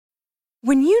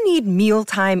When you need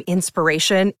mealtime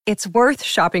inspiration, it's worth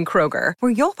shopping Kroger,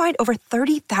 where you'll find over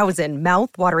 30,000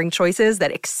 mouth-watering choices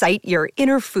that excite your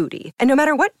inner foodie. And no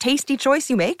matter what tasty choice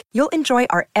you make, you'll enjoy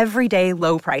our everyday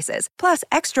low prices, plus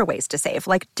extra ways to save,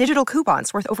 like digital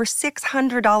coupons worth over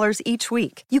 $600 each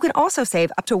week. You can also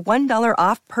save up to $1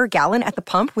 off per gallon at the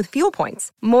pump with fuel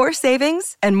points. More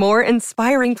savings and more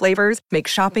inspiring flavors make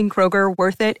shopping Kroger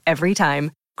worth it every time.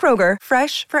 Kroger,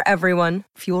 fresh for everyone.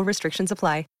 Fuel restrictions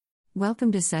apply.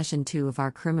 Welcome to Session 2 of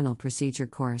our Criminal Procedure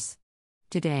course.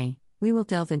 Today, we will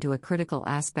delve into a critical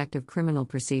aspect of criminal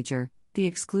procedure, the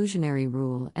exclusionary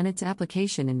rule and its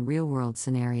application in real-world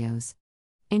scenarios.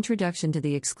 Introduction to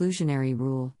the exclusionary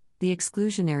rule. The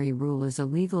exclusionary rule is a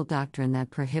legal doctrine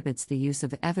that prohibits the use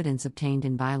of evidence obtained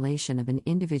in violation of an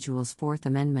individual's Fourth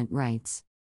Amendment rights.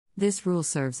 This rule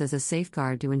serves as a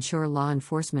safeguard to ensure law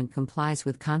enforcement complies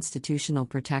with constitutional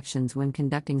protections when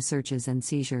conducting searches and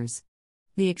seizures.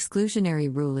 The exclusionary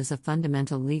rule is a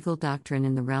fundamental legal doctrine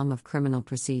in the realm of criminal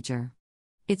procedure.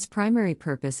 Its primary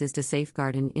purpose is to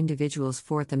safeguard an individual's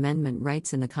Fourth Amendment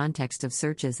rights in the context of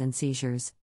searches and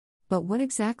seizures. But what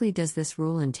exactly does this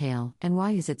rule entail, and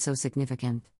why is it so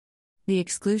significant? The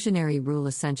exclusionary rule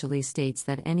essentially states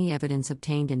that any evidence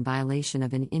obtained in violation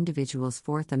of an individual's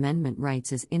Fourth Amendment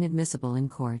rights is inadmissible in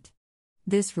court.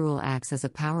 This rule acts as a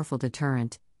powerful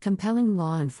deterrent, compelling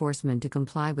law enforcement to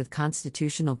comply with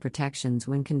constitutional protections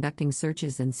when conducting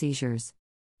searches and seizures.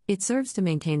 It serves to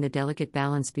maintain the delicate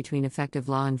balance between effective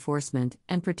law enforcement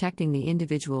and protecting the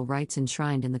individual rights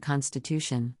enshrined in the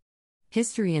Constitution.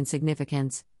 History and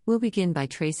significance. We'll begin by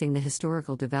tracing the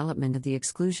historical development of the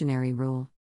exclusionary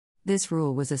rule. This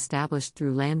rule was established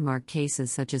through landmark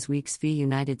cases such as Weeks v.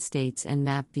 United States and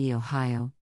Mapp v.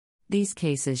 Ohio. These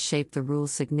cases shape the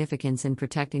rule's significance in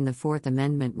protecting the Fourth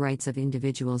Amendment rights of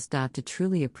individuals. To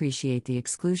truly appreciate the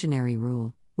exclusionary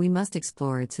rule, we must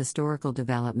explore its historical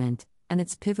development and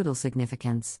its pivotal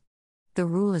significance. The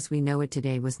rule as we know it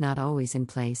today was not always in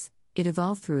place, it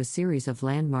evolved through a series of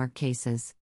landmark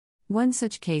cases. One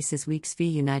such case is Weeks v.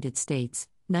 United States,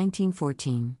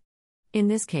 1914. In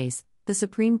this case, the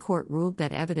Supreme Court ruled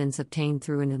that evidence obtained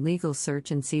through an illegal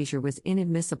search and seizure was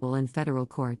inadmissible in federal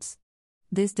courts.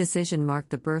 This decision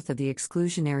marked the birth of the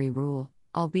exclusionary rule,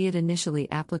 albeit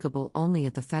initially applicable only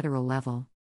at the federal level.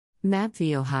 Mapp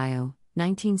v. Ohio,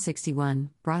 1961,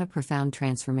 brought a profound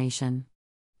transformation.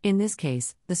 In this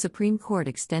case, the Supreme Court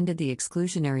extended the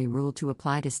exclusionary rule to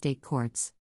apply to state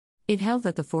courts. It held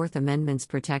that the Fourth Amendment's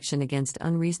protection against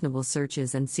unreasonable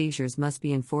searches and seizures must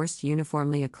be enforced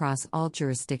uniformly across all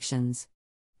jurisdictions.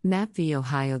 Mapp v.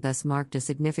 Ohio thus marked a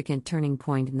significant turning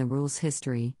point in the rule's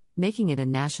history, making it a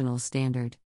national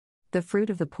standard. The fruit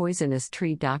of the poisonous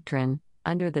tree doctrine.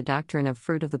 Under the doctrine of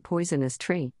fruit of the poisonous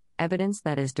tree, evidence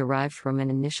that is derived from an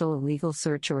initial illegal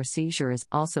search or seizure is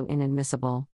also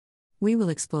inadmissible. We will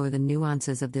explore the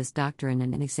nuances of this doctrine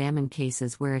and examine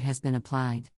cases where it has been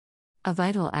applied. A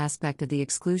vital aspect of the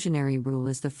exclusionary rule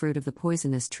is the fruit of the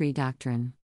poisonous tree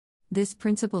doctrine. This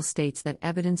principle states that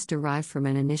evidence derived from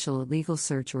an initial illegal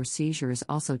search or seizure is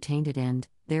also tainted and,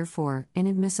 therefore,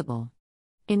 inadmissible.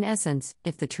 In essence,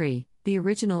 if the tree, the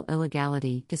original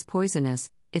illegality, is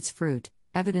poisonous, its fruit,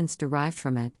 evidence derived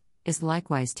from it, is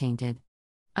likewise tainted.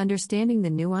 Understanding the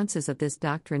nuances of this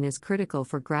doctrine is critical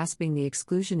for grasping the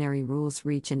exclusionary rule's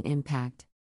reach and impact.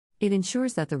 It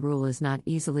ensures that the rule is not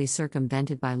easily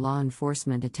circumvented by law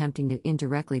enforcement attempting to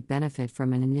indirectly benefit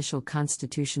from an initial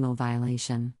constitutional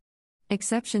violation.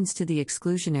 Exceptions to the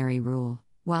exclusionary rule.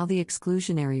 While the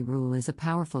exclusionary rule is a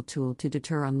powerful tool to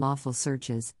deter unlawful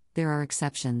searches, there are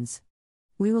exceptions.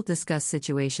 We will discuss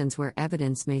situations where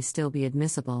evidence may still be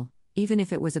admissible, even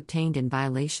if it was obtained in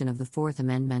violation of the Fourth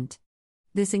Amendment.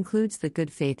 This includes the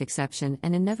good faith exception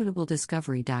and inevitable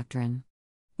discovery doctrine.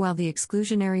 While the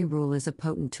exclusionary rule is a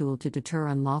potent tool to deter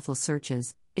unlawful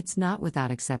searches, it's not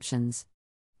without exceptions.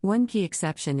 One key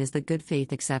exception is the good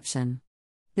faith exception.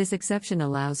 This exception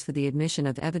allows for the admission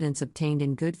of evidence obtained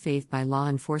in good faith by law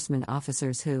enforcement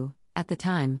officers who, at the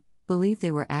time, believed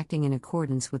they were acting in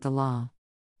accordance with the law.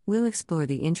 We'll explore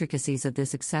the intricacies of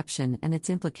this exception and its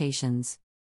implications.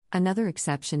 Another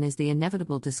exception is the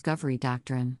inevitable discovery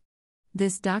doctrine.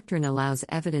 This doctrine allows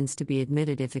evidence to be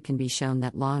admitted if it can be shown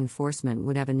that law enforcement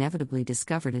would have inevitably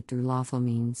discovered it through lawful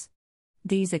means.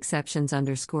 These exceptions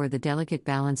underscore the delicate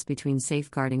balance between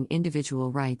safeguarding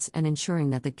individual rights and ensuring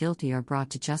that the guilty are brought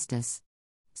to justice.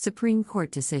 Supreme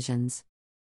Court decisions.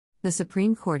 The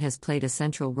Supreme Court has played a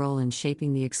central role in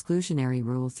shaping the exclusionary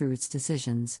rule through its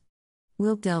decisions.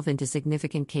 We'll delve into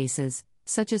significant cases,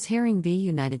 such as Herring v.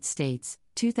 United States,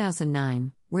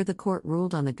 2009, where the court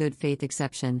ruled on the good faith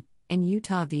exception, and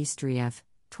Utah v. Strieff,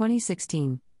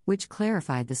 2016, which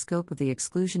clarified the scope of the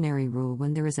exclusionary rule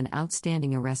when there is an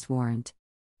outstanding arrest warrant.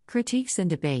 Critiques and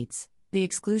debates. The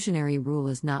exclusionary rule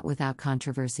is not without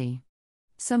controversy.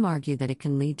 Some argue that it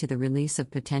can lead to the release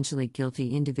of potentially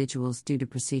guilty individuals due to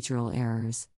procedural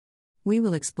errors. We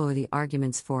will explore the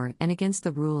arguments for and against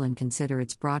the rule and consider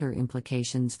its broader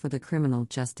implications for the criminal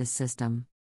justice system.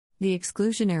 The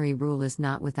exclusionary rule is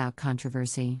not without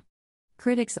controversy.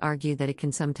 Critics argue that it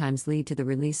can sometimes lead to the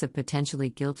release of potentially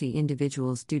guilty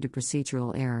individuals due to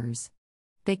procedural errors.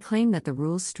 They claim that the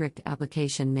rule's strict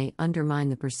application may undermine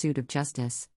the pursuit of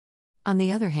justice. On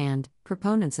the other hand,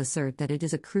 proponents assert that it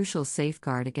is a crucial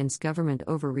safeguard against government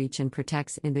overreach and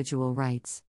protects individual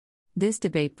rights. This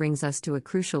debate brings us to a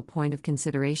crucial point of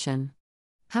consideration.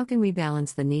 How can we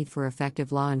balance the need for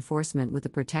effective law enforcement with the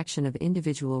protection of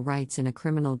individual rights in a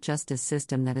criminal justice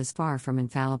system that is far from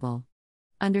infallible?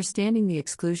 Understanding the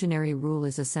exclusionary rule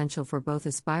is essential for both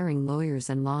aspiring lawyers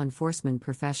and law enforcement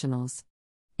professionals.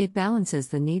 It balances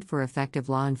the need for effective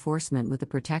law enforcement with the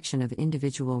protection of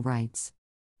individual rights.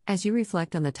 As you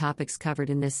reflect on the topics covered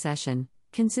in this session,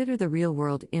 consider the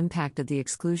real-world impact of the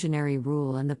exclusionary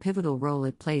rule and the pivotal role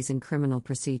it plays in criminal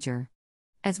procedure.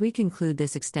 As we conclude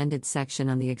this extended section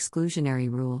on the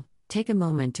exclusionary rule, take a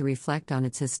moment to reflect on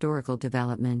its historical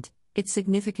development, its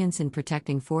significance in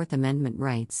protecting Fourth Amendment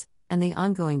rights, and the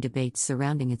ongoing debates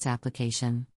surrounding its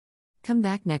application. Come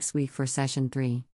back next week for Session 3.